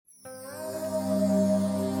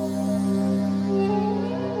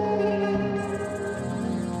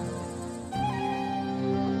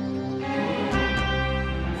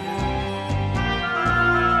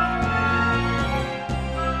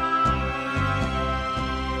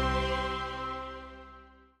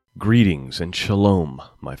Greetings and shalom,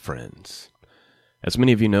 my friends. As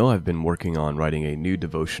many of you know, I've been working on writing a new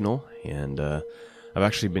devotional, and I've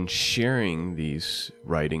actually been sharing these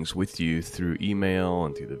writings with you through email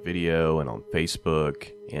and through the video and on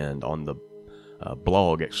Facebook and on the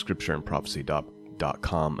blog at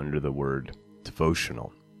scriptureandprophecy.com under the word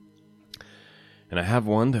devotional. And I have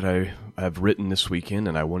one that I've written this weekend,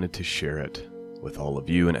 and I wanted to share it with all of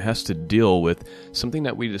you, and it has to deal with something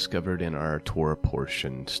that we discovered in our Torah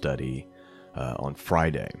portion study on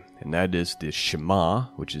Friday, and that is the Shema,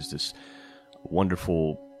 which is this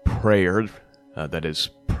wonderful prayer that is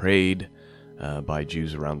prayed by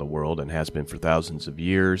Jews around the world and has been for thousands of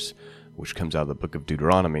years, which comes out of the book of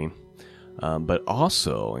Deuteronomy, but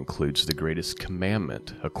also includes the greatest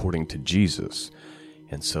commandment according to Jesus.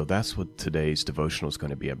 And so that's what today's devotional is going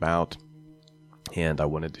to be about, and I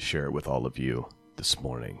wanted to share it with all of you this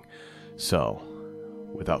morning. So,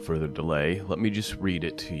 without further delay, let me just read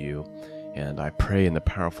it to you, and I pray in the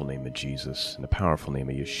powerful name of Jesus, in the powerful name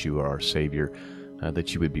of Yeshua, our Savior,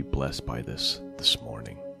 that you would be blessed by this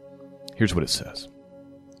morning. Here's what it says.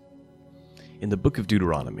 In the book of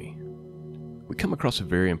Deuteronomy, we come across a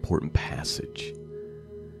very important passage.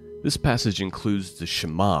 This passage includes the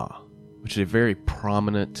Shema, which is a very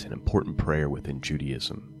prominent and important prayer within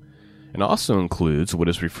Judaism, and also includes what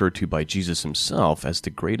is referred to by Jesus himself as the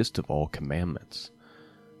greatest of all commandments.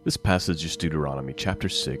 This passage is Deuteronomy chapter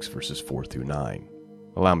 6, verses 4 through 9.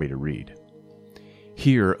 Allow me to read.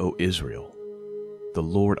 Hear, O Israel, the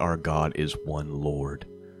Lord our God is one Lord,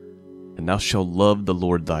 and thou shalt love the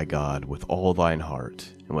Lord thy God with all thine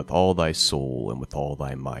heart, and with all thy soul, and with all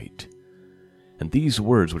thy might. And these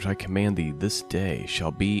words which I command thee this day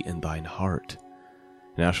shall be in thine heart,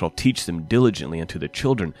 and thou shalt teach them diligently unto the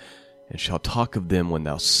children, and shalt talk of them when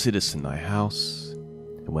thou sittest in thy house,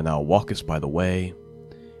 and when thou walkest by the way,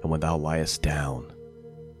 and when thou liest down,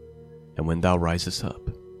 and when thou risest up.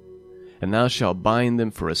 And thou shalt bind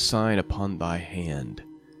them for a sign upon thy hand,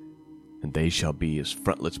 and they shall be as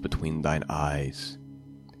frontlets between thine eyes.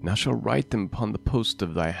 And thou shalt write them upon the post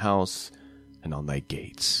of thy house and on thy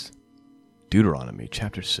gates. Deuteronomy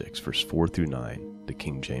chapter 6, verse 4 through 9, the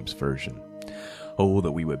King James Version. Oh,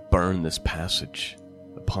 that we would burn this passage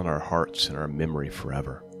upon our hearts and our memory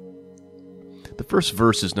forever. The first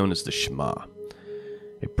verse is known as the Shema,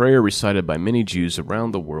 a prayer recited by many Jews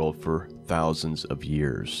around the world for thousands of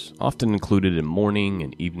years, often included in morning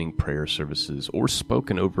and evening prayer services or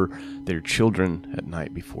spoken over their children at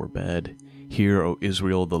night before bed. Hear, O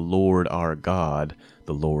Israel, the Lord our God,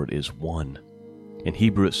 the Lord is one. In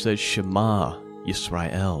Hebrew it says, Shema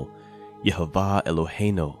Yisrael, Yehovah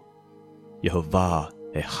Eloheinu, Yehovah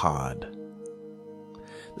Echad.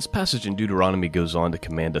 This passage in Deuteronomy goes on to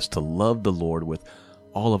command us to love the Lord with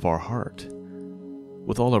all of our heart,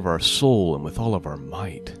 with all of our soul, and with all of our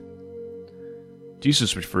might.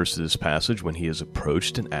 Jesus refers to this passage when he is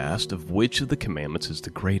approached and asked of which of the commandments is the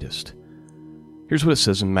greatest. Here's what it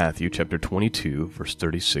says in Matthew chapter 22, verse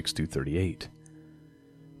 36 through 38.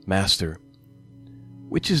 Master,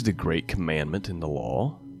 which is the great commandment in the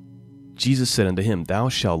law? Jesus said unto him, Thou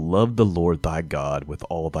shalt love the Lord thy God with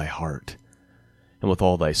all thy heart, and with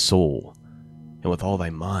all thy soul, and with all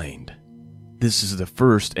thy mind. This is the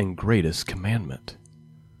first and greatest commandment.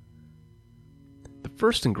 The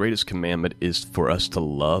first and greatest commandment is for us to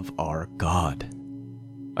love our God.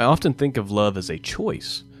 I often think of love as a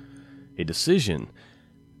choice, a decision,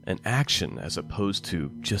 an action, as opposed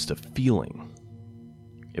to just a feeling.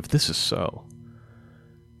 If this is so,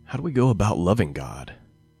 how do we go about loving God?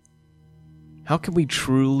 How can we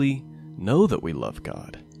truly know that we love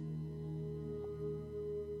God?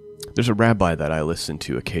 There's a rabbi that I listen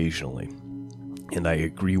to occasionally, and I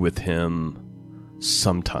agree with him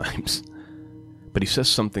sometimes. But he says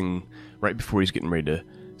something right before he's getting ready to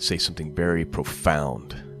say something very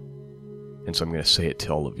profound. And so I'm going to say it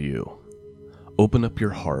to all of you. Open up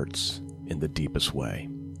your hearts in the deepest way.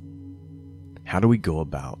 How do we go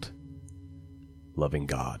about loving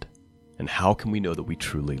God? And how can we know that we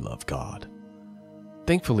truly love God?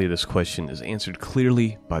 Thankfully, this question is answered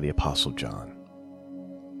clearly by the Apostle John.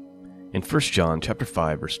 In 1 John chapter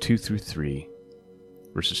 5, verses 2 through 3,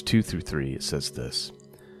 it says this,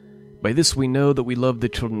 By this we know that we love the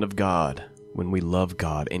children of God, when we love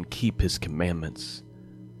God and keep his commandments.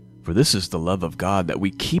 For this is the love of God, that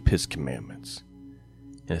we keep his commandments,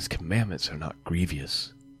 and his commandments are not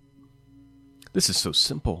grievous. This is so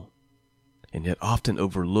simple, and yet often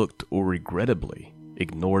overlooked or regrettably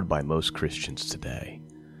ignored by most Christians today.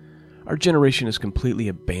 Our generation has completely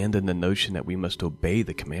abandoned the notion that we must obey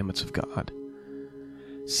the commandments of God.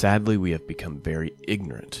 Sadly, we have become very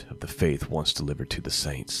ignorant of the faith once delivered to the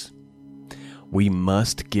saints. We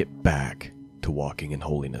must get back to walking in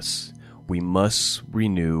holiness. We must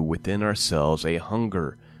renew within ourselves a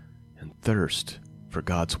hunger and thirst for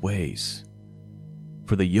God's ways,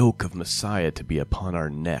 for the yoke of Messiah to be upon our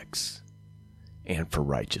necks, and for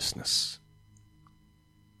righteousness.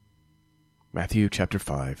 Matthew chapter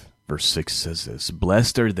 5, verse 6 says this,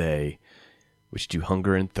 "Blessed are they which do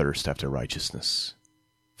hunger and thirst after righteousness,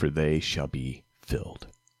 for they shall be filled."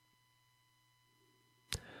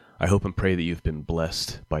 I hope and pray that you've been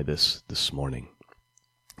blessed by this morning.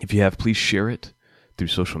 If you have, please share it through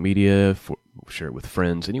social media, share it with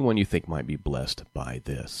friends, anyone you think might be blessed by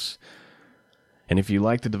this. And if you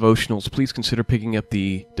like the devotionals, please consider picking up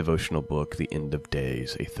the devotional book, The End of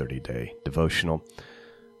Days, a 30-day devotional.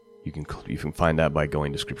 You can find that by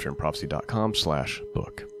going to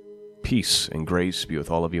scriptureandprophecy.com/book. Peace and grace be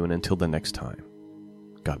with all of you, and until the next time,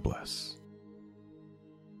 God bless.